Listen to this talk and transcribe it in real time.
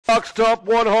Boxed up,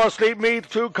 1 HORSELEAP MEATH,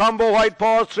 2 Combo White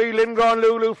Paws, 3 LINGRAWN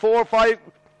LULU, 4, 5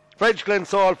 FRENCH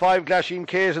GLENSAUL, 5 GLASHEEN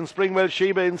KATE and SPRINGWELL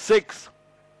SHEBA in 6.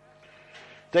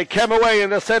 They came away in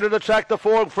the centre of the track. The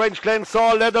 4 French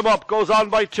Glensauls led them up. Goes on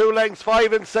by 2 lengths.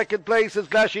 5 in second place is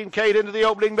GLASHEEN KATE into the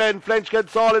opening bend. French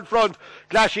Glensauls in front.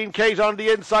 GLASHEEN KATE on the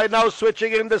inside now,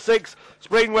 switching into 6.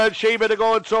 SPRINGWELL SHEBA to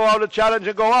go and throw out a challenge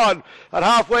and go on. At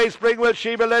halfway, SPRINGWELL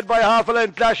SHEBA led by half a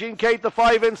length. GLASHEEN KATE the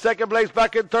 5 in second place.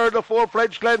 Back in third, the 4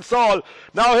 French Glensauls.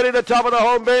 Now hitting the top of the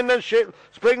home bend, and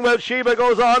SPRINGWELL SHEBA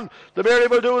goes on. The Mary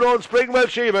Muldoon owns SPRINGWELL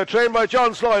SHEBA, trained by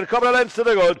John Sloyd. A couple of lengths to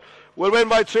the good. Will win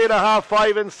by 3.5.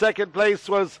 5 in second place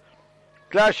was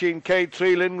GLASHEEN KATE.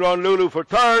 3 LINGRAWN LULU for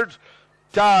third.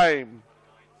 Time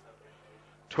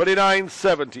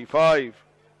 29.75.